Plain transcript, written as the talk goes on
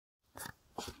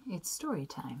It's story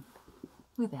time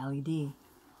with AliD.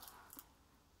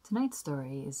 Tonight's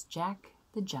story is Jack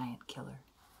the Giant Killer.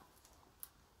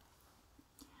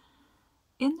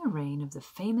 In the reign of the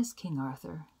famous King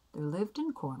Arthur, there lived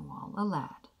in Cornwall a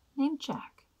lad named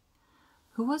Jack,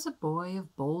 who was a boy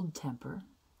of bold temper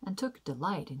and took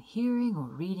delight in hearing or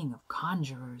reading of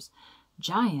conjurers,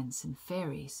 giants, and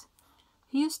fairies.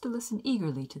 He used to listen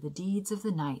eagerly to the deeds of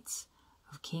the knights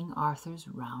of King Arthur's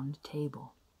Round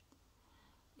Table.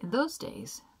 In those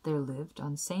days there lived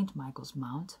on St. Michael's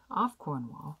Mount, off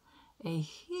Cornwall, a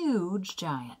huge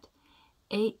giant,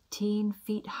 18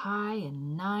 feet high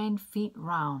and 9 feet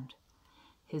round.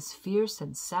 His fierce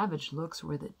and savage looks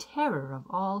were the terror of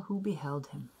all who beheld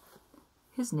him.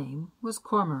 His name was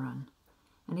Cormoran,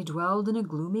 and he dwelled in a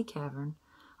gloomy cavern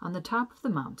on the top of the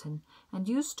mountain and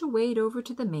used to wade over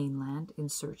to the mainland in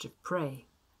search of prey.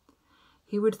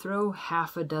 He would throw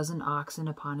 6 oxen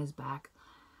upon his back,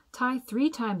 tie 3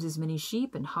 times as many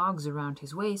sheep and hogs around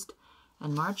his waist,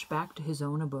 and march back to his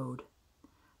own abode.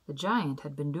 The giant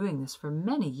had been doing this for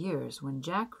many years when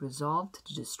Jack resolved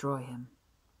to destroy him.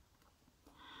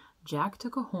 Jack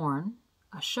took a horn,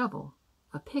 a shovel,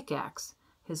 a pickaxe,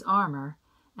 his armor,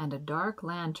 and a dark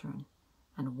lantern,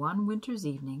 and one winter's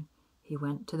evening he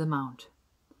went to the mount.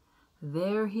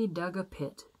 There he dug a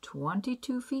pit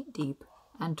 22 feet deep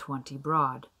and 20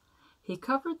 broad. He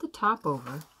covered the top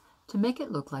over to make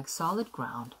it look like solid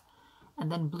ground,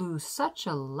 and then blew such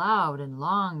a loud and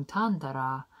long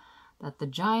tantara that the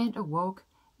giant awoke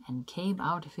and came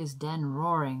out of his den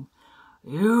roaring,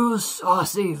 "You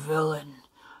saucy villain!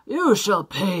 You shall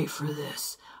pay for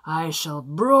this. I shall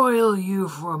broil you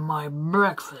for my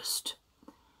breakfast."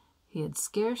 He had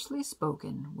scarcely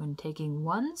spoken when, taking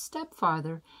 1 step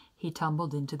farther, he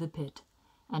tumbled into the pit,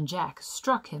 and Jack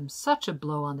struck him such a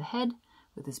blow on the head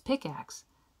with his pickaxe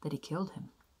that he killed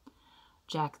him.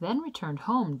 Jack then returned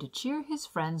home to cheer his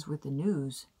friends with the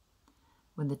news.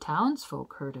 When the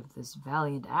townsfolk heard of this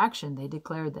valiant action, they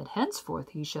declared that henceforth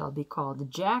he shall be called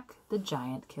Jack the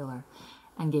Giant Killer,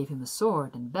 and gave him a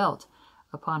sword and belt,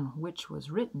 upon which was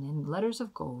written in letters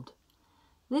of gold,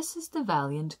 "This is the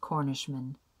valiant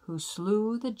Cornishman who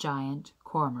slew the giant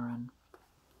Cormoran."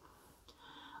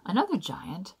 Another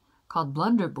giant, called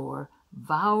Blunderbore,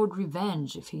 vowed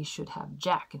revenge if he should have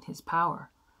Jack in his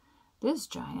power. This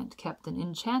giant kept an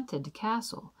enchanted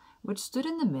castle, which stood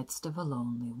in the midst of a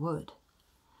lonely wood.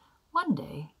 One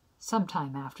day, some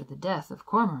time after the death of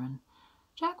Cormoran,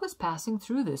 Jack was passing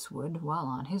through this wood while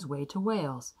on his way to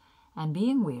Wales, and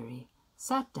being weary,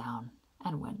 sat down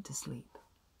and went to sleep.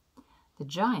 The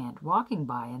giant, walking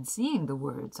by and seeing the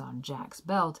words on Jack's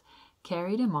belt,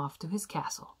 carried him off to his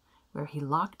castle, where he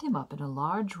locked him up in a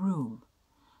large room,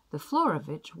 the floor of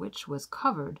which was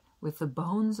covered with the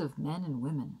bones of men and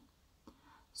women.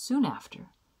 Soon after,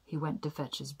 he went to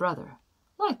fetch his brother,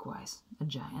 likewise a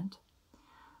giant,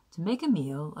 to make a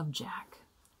meal of Jack.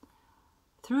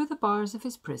 Through the bars of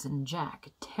his prison,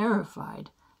 Jack,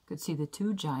 terrified, could see the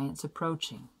 2 giants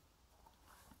approaching.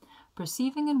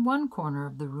 Perceiving in one corner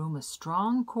of the room a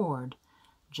strong cord,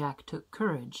 Jack took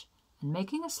courage, and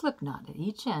making a slipknot at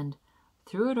each end,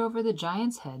 threw it over the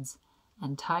giants' heads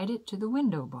and tied it to the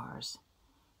window bars.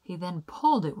 He then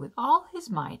pulled it with all his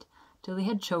might till he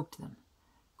had choked them.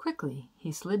 Quickly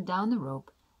he slid down the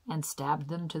rope and stabbed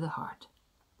them to the heart.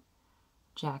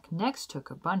 Jack next took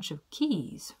a bunch of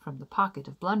keys from the pocket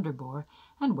of Blunderbore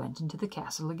and went into the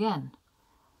castle again.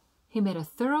 He made a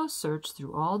thorough search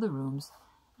through all the rooms,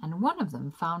 and one of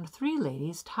them found 3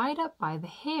 ladies tied up by the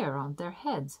hair on their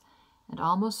heads and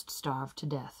almost starved to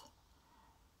death.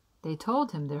 They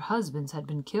told him their husbands had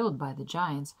been killed by the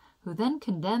giants, who then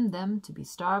condemned them to be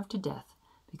starved to death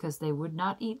because they would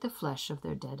not eat the flesh of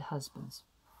their dead husbands.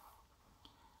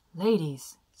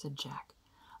 "Ladies," said Jack,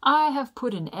 "I have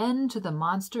put an end to the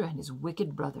monster and his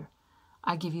wicked brother.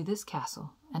 I give you this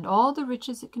castle and all the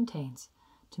riches it contains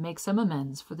to make some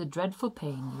amends for the dreadful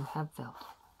pain you have felt."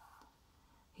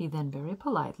 He then very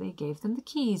politely gave them the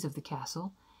keys of the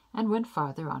castle and went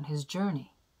farther on his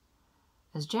journey.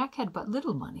 As Jack had but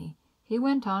little money, he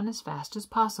went on as fast as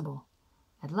possible.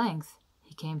 At length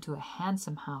he came to a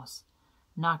handsome house,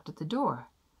 knocked at the door,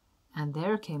 and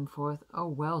there came forth a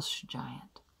Welsh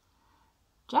giant.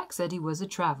 Jack said he was a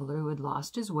traveler who had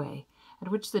lost his way, at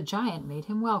which the giant made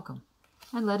him welcome,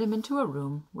 and led him into a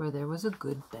room where there was a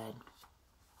good bed.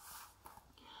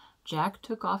 Jack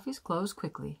took off his clothes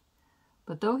quickly,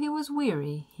 but though he was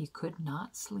weary, he could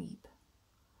not sleep.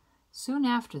 Soon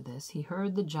after this he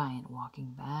heard the giant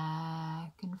walking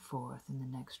back and forth in the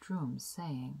next room,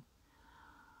 saying,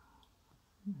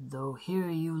 "Though here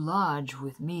you lodge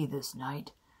with me this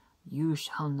night, you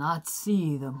shall not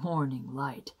see the morning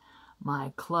light.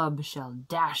 My club shall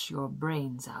dash your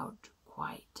brains out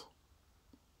quite."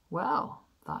 "Well,"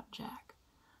 thought Jack,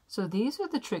 "so these are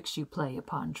the tricks you play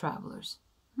upon travellers.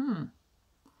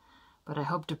 But I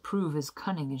hope to prove as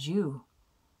cunning as you."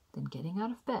 Then getting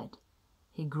out of bed,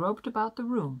 he groped about the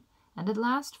room, and at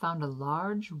last found a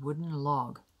large wooden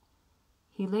log.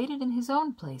 He laid it in his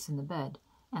own place in the bed,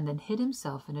 and then hid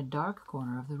himself in a dark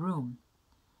corner of the room.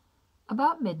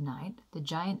 About midnight the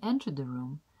giant entered the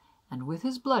room, and with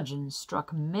his bludgeon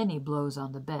struck many blows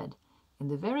on the bed, in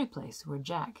the very place where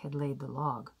Jack had laid the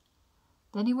log.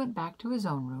 Then he went back to his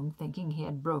own room, thinking he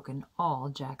had broken all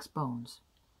Jack's bones.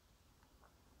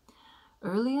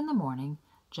 Early in the morning,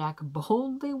 Jack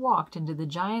boldly walked into the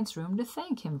giant's room to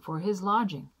thank him for his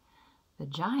lodging. The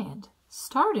giant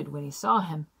started when he saw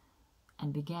him,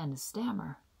 and began to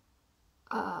stammer.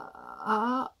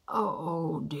 Oh,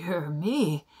 dear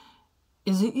me,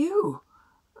 is it you?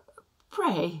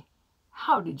 Pray,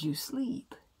 how did you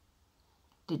sleep?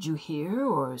 Did you hear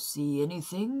or see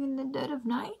anything in the dead of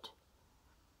night?"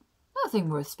 "Nothing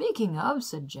worth speaking of,"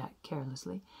 said Jack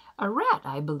carelessly. "A rat,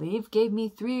 I believe, gave me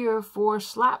 3 or 4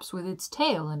 slaps with its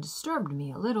tail and disturbed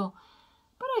me a little,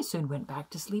 but I soon went back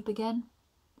to sleep again."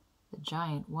 The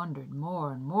giant wondered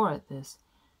more and more at this,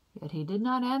 yet he did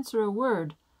not answer a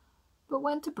word, but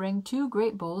went to bring 2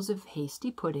 great bowls of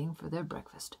hasty pudding for their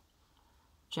breakfast.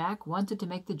 Jack wanted to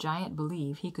make the giant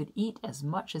believe he could eat as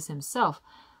much as himself,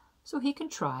 so he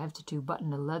contrived to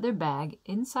button a leather bag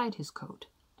inside his coat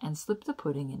and slip the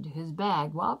pudding into his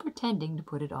bag while pretending to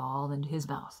put it all into his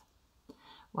mouth.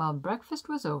 While breakfast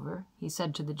was over, he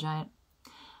said to the giant,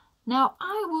 "Now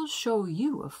I will show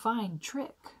you a fine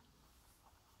trick.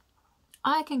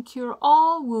 I can cure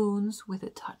all wounds with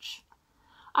a touch.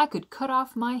 I could cut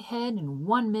off my head in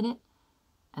 1 minute,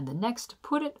 and the next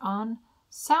put it on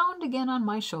sound again on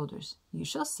my shoulders. You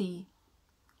shall see."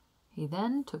 He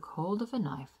then took hold of a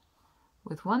knife,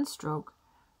 with one stroke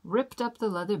ripped up the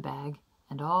leather bag,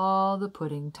 and all the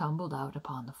pudding tumbled out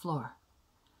upon the floor.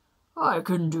 "I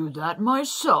can do that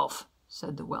myself,"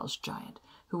 said the Welsh giant,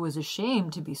 who was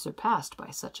ashamed to be surpassed by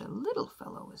such a little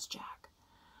fellow as Jack.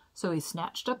 So he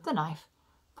snatched up the knife,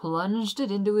 plunged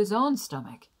it into his own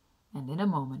stomach, and in a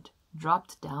moment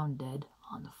dropped down dead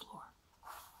on the floor.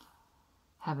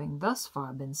 Having thus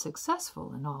far been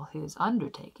successful in all his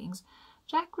undertakings,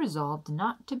 Jack resolved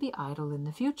not to be idle in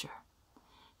the future.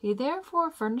 He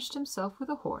therefore furnished himself with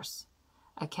a horse,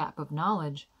 a cap of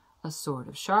knowledge, a sword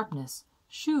of sharpness,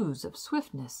 shoes of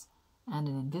swiftness, and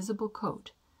an invisible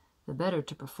coat, the better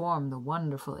to perform the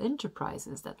wonderful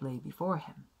enterprises that lay before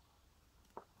him.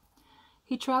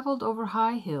 He travelled over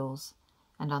high hills,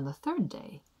 and on the 3rd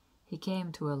day he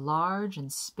came to a large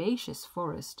and spacious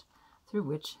forest through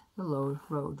which the low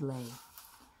road lay.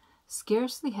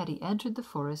 Scarcely had he entered the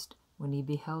forest when he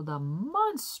beheld a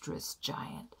monstrous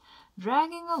giant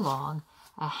dragging along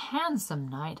a handsome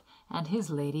knight and his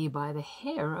lady by the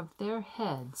hair of their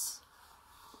heads.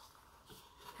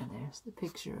 And there's the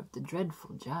picture of the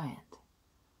dreadful giant.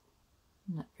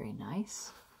 Not very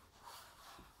nice.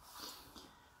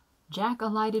 Jack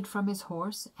alighted from his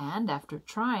horse, and after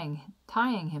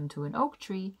tying him to an oak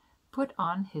tree, put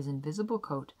on his invisible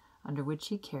coat, under which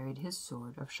he carried his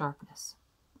sword of sharpness.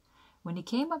 When he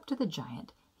came up to the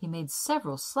giant, he made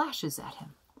several slashes at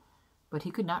him, but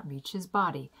he could not reach his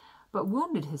body, but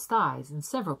wounded his thighs in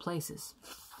several places.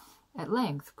 At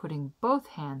length, putting both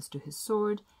hands to his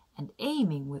sword and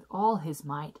aiming with all his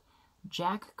might,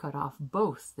 Jack cut off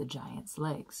both the giant's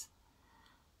legs.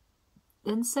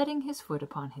 Then, setting his foot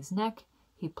upon his neck,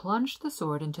 he plunged the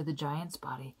sword into the giant's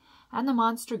body, and the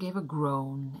monster gave a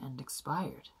groan and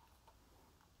expired.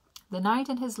 The knight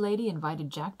and his lady invited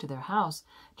Jack to their house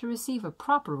to receive a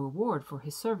proper reward for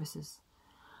his services.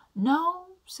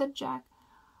 "No," said Jack,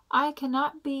 "I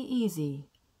cannot be easy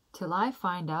till I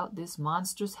find out this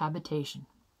monster's habitation."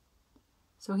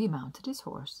 So he mounted his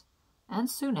horse, and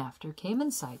soon after came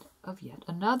in sight of yet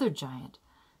another giant,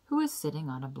 who was sitting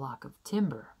on a block of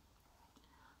timber.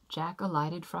 Jack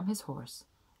alighted from his horse,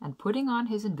 and putting on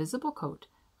his invisible coat,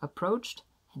 approached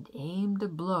and aimed a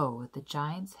blow at the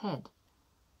giant's head,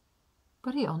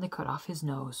 but he only cut off his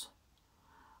nose.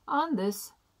 On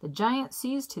this, the giant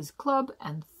seized his club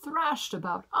and thrashed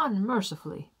about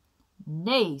unmercifully.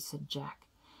 "Nay," said Jack,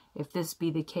 "if this be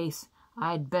the case,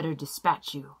 I'd better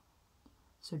dispatch you."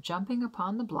 So jumping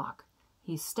upon the block,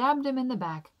 he stabbed him in the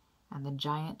back, and the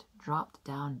giant dropped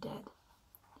down dead.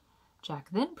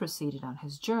 Jack then proceeded on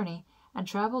his journey, and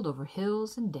travelled over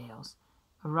hills and dales,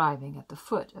 arriving at the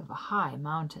foot of a high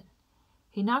mountain.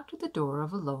 He knocked at the door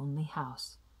of a lonely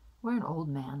house, where an old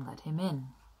man let him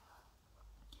in.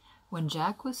 When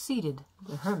Jack was seated,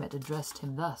 the hermit addressed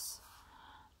him thus: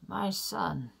 "My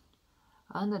son,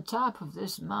 on the top of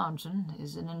this mountain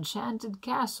is an enchanted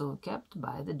castle kept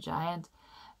by the giant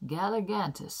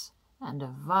Galligantus and a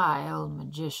vile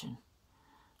magician.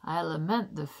 I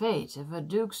lament the fate of a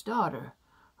duke's daughter,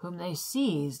 whom they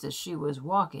seized as she was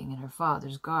walking in her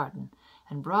father's garden,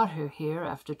 and brought her here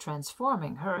after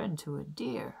transforming her into a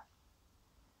deer."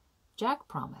 Jack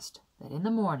promised that in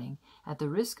the morning, at the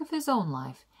risk of his own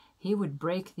life, he would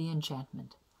break the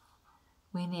enchantment.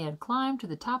 When he had climbed to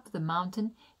the top of the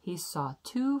mountain, he saw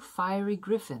 2 fiery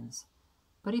griffins,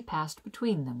 but he passed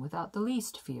between them without the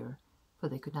least fear, for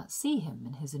they could not see him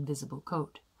in his invisible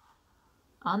coat.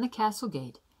 On the castle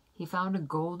gate he found a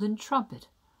golden trumpet,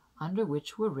 under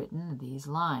which were written these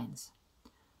lines: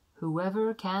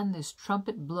 "Whoever can this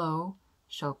trumpet blow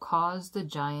shall cause the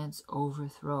giant's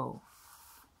overthrow."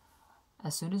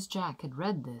 As soon as Jack had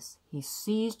read this, he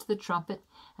seized the trumpet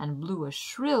and blew a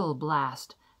shrill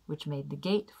blast, which made the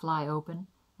gate fly open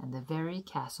and the very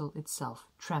castle itself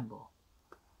tremble.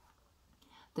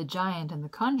 The giant and the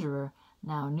conjurer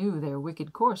now knew their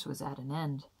wicked course was at an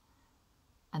end,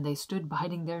 and they stood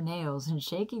biting their nails and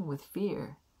shaking with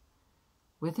fear.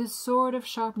 With his sword of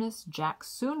sharpness, Jack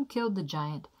soon killed the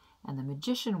giant, and the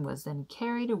magician was then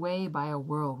carried away by a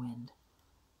whirlwind.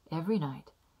 Every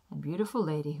night, a beautiful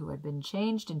lady who had been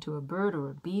changed into a bird or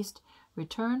a beast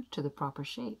returned to the proper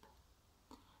shape.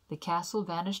 The castle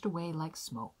vanished away like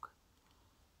smoke,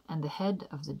 and the head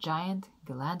of the giant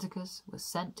Galanticus was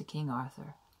sent to King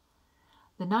Arthur.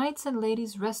 The knights and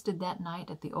ladies rested that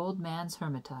night at the old man's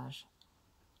hermitage,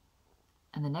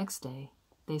 and the next day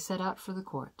they set out for the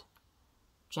court.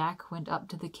 Jack went up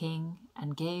to the king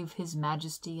and gave his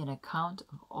majesty an account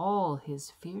of all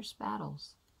his fierce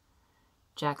battles.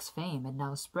 Jack's fame had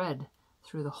now spread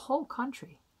through the whole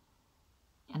country,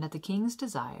 and at the king's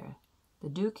desire, the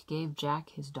duke gave Jack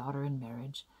his daughter in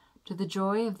marriage, to the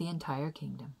joy of the entire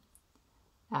kingdom.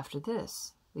 After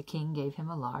this, the king gave him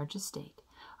a large estate,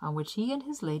 on which he and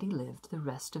his lady lived the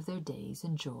rest of their days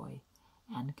in joy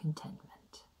and contentment.